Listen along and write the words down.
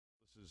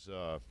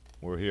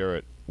We're here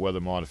at Weather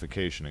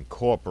Modification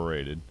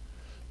Incorporated,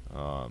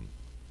 and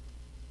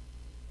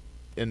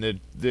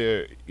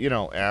they're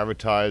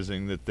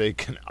advertising that they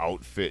can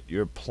outfit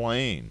your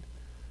plane,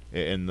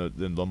 and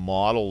the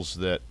models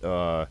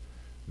that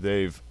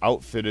they've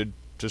outfitted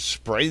to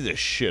spray this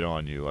shit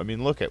on you. I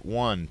mean, look at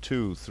 1,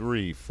 2,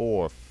 3,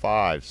 4,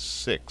 5,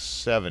 6,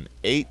 7,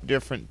 8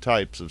 different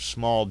types of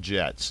small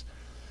jets.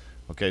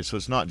 Okay, so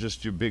it's not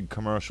just your big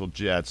commercial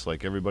jets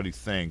like everybody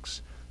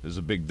thinks. There's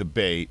a big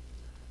debate.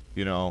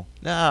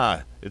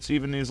 Nah, it's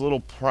even these little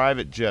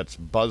private jets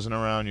buzzing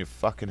around your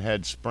fucking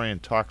head spraying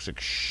toxic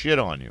shit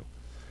on you.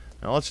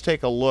 Now let's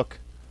take a look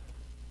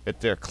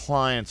at their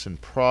clients and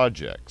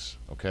projects.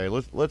 Okay,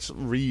 let's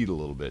read a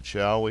little bit,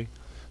 shall we?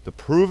 The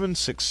proven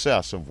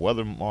success of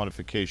Weather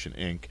Modification,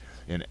 Inc.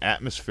 in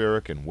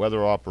atmospheric and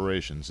weather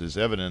operations is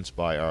evidenced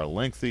by our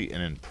lengthy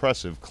and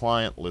impressive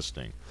client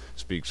listing.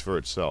 Speaks for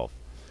itself.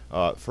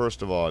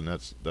 First of all, and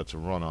that's a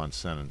run-on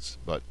sentence,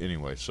 but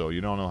anyway, so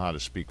you don't know how to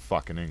speak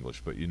fucking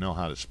English, but you know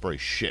how to spray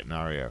shit in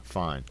our air.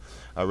 Fine.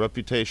 Our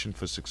reputation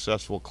for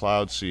successful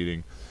cloud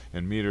seeding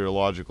and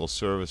meteorological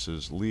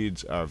services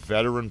leads our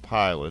veteran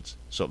pilots,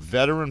 so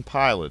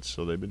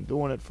they've been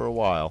doing it for a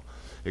while,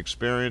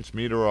 experienced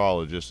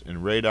meteorologists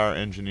and radar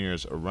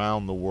engineers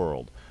around the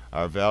world.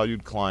 Our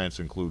valued clients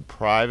include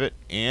private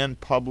and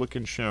public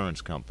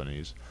insurance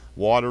companies,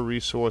 water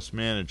resource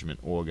management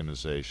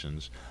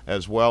organizations,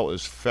 as well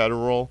as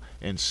federal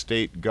and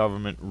state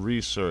government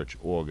research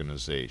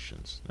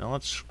organizations. Now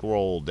let's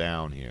scroll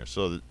down here.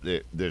 So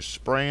they're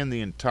spraying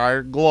the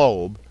entire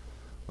globe.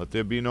 Let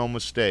there be no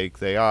mistake,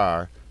 they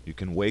are. You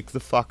can wake the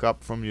fuck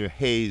up from your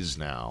haze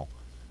now.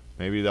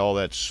 Maybe all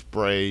that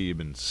spray you've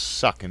been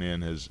sucking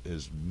in has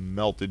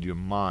melted your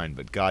mind,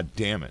 but god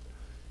damn it,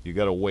 you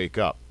gotta wake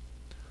up.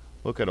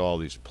 Look at all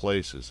these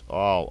places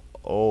all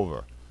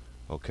over.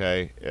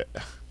 Okay?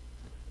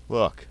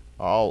 Look,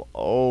 all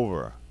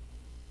over.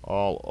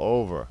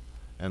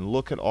 And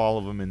look at all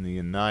of them in the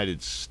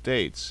United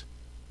States.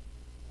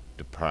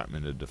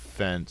 Department of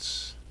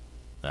Defense.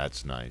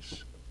 That's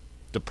nice.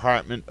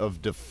 Department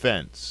of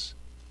Defense.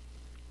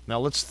 Now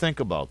let's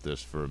think about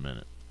this for a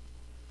minute.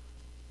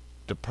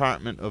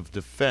 Department of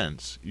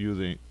Defense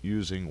using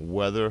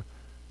weather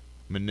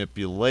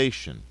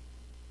manipulation.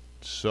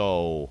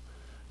 So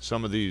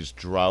some of these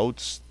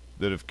droughts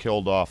that have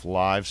killed off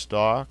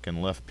livestock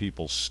and left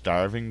people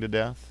starving to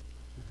death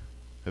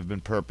have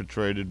been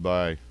perpetrated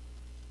by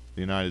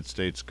the United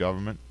States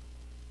government.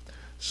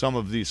 Some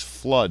of these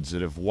floods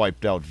that have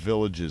wiped out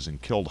villages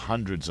and killed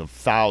hundreds of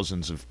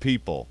thousands of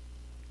people,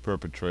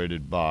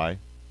 perpetrated by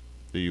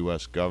the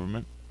U.S.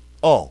 government.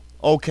 Oh,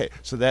 okay,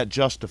 so that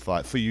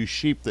justifies, for you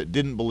sheep that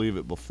didn't believe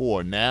it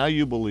before, now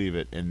you believe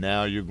it, and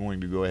now you're going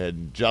to go ahead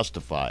and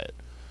justify it.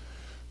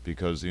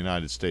 Because the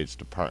United States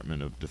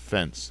Department of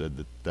Defense said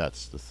that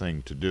that's the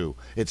thing to do.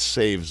 It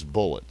saves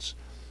bullets.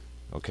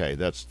 Okay,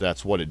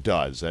 that's what it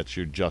does. That's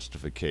your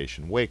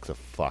justification. Wake the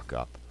fuck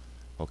up.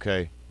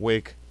 Okay?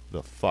 Wake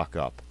the fuck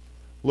up.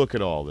 Look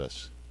at all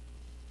this.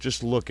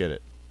 Just look at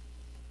it.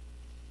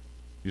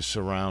 You're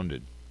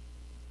surrounded.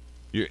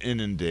 You're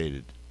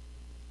inundated.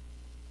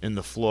 And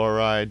the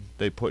fluoride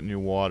they put in your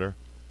water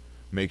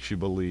makes you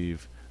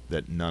believe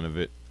that none of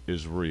it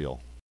is real.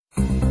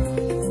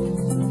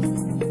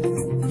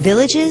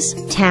 Villages,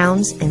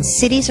 towns, and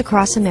cities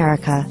across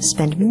America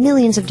spend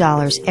millions of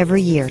dollars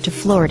every year to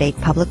fluoridate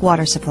public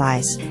water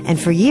supplies, and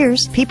for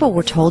years people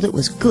were told it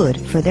was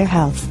good for their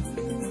health.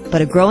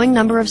 But a growing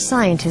number of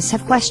scientists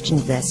have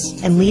questioned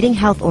this, and leading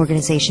health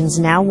organizations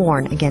now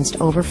warn against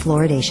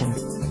over-fluoridation.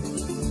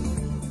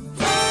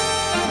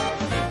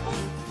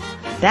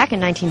 Back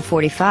in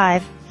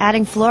 1945,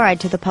 adding fluoride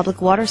to the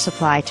public water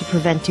supply to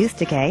prevent tooth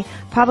decay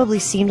probably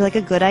seemed like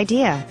a good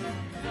idea.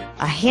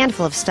 A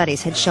handful of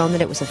studies had shown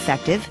that it was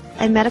effective,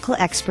 and medical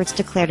experts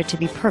declared it to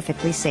be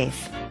perfectly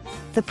safe.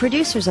 The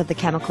producers of the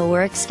chemical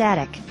were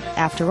ecstatic.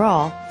 After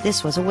all,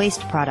 this was a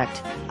waste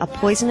product, a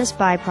poisonous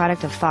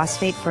byproduct of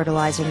phosphate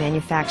fertilizer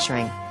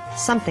manufacturing,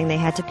 something they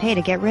had to pay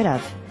to get rid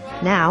of.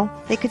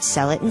 Now, they could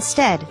sell it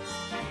instead.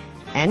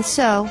 And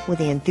so, with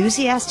the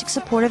enthusiastic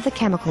support of the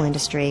chemical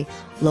industry,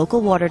 local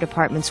water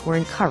departments were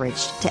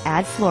encouraged to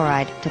add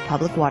fluoride to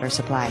public water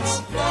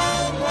supplies.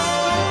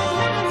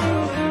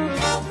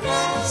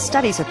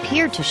 Studies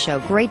appeared to show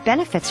great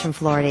benefits from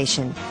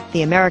fluoridation.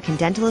 The American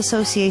Dental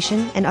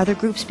Association and other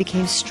groups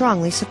became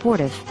strongly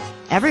supportive.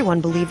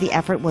 Everyone believed the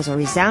effort was a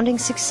resounding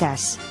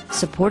success.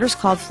 Supporters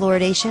called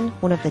fluoridation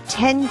one of the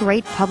 10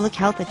 great public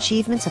health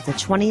achievements of the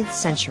 20th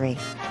century.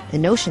 The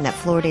notion that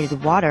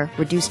fluoridated water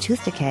reduced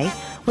tooth decay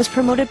was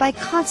promoted by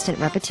constant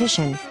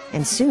repetition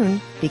and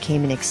soon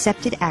became an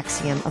accepted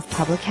axiom of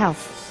public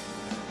health.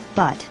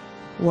 But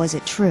was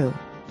it true?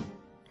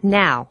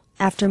 Now,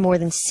 after more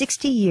than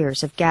 60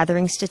 years of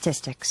gathering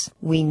statistics,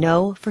 we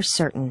know for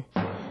certain.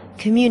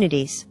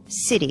 Communities,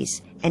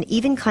 cities, and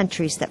even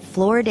countries that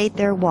fluoridate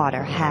their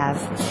water have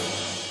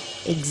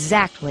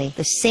exactly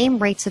the same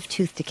rates of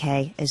tooth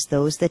decay as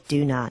those that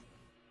do not.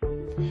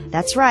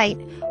 That's right.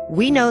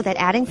 We know that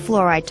adding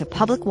fluoride to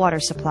public water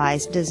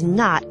supplies does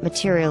not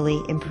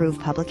materially improve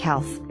public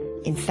health.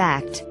 In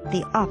fact,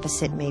 the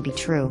opposite may be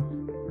true.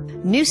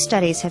 New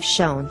studies have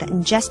shown that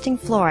ingesting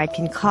fluoride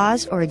can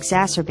cause or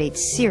exacerbate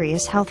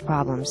serious health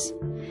problems.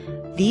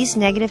 These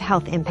negative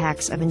health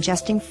impacts of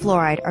ingesting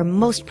fluoride are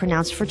most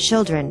pronounced for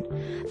children,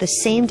 the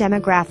same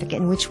demographic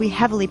in which we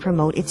heavily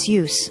promote its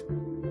use.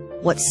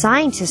 What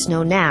scientists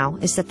know now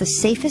is that the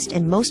safest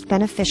and most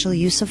beneficial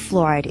use of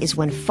fluoride is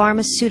when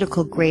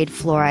pharmaceutical-grade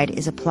fluoride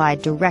is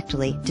applied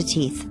directly to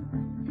teeth.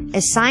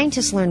 As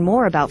scientists learn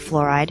more about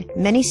fluoride,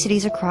 many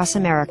cities across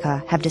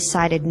America have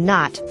decided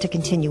not to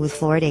continue with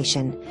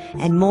fluoridation,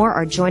 and more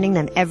are joining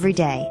them every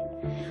day.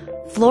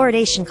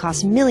 Fluoridation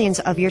costs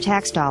millions of your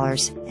tax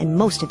dollars, and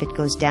most of it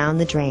goes down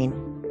the drain.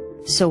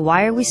 So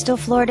why are we still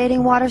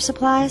fluoridating water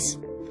supplies?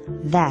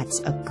 That's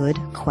a good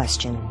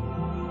question.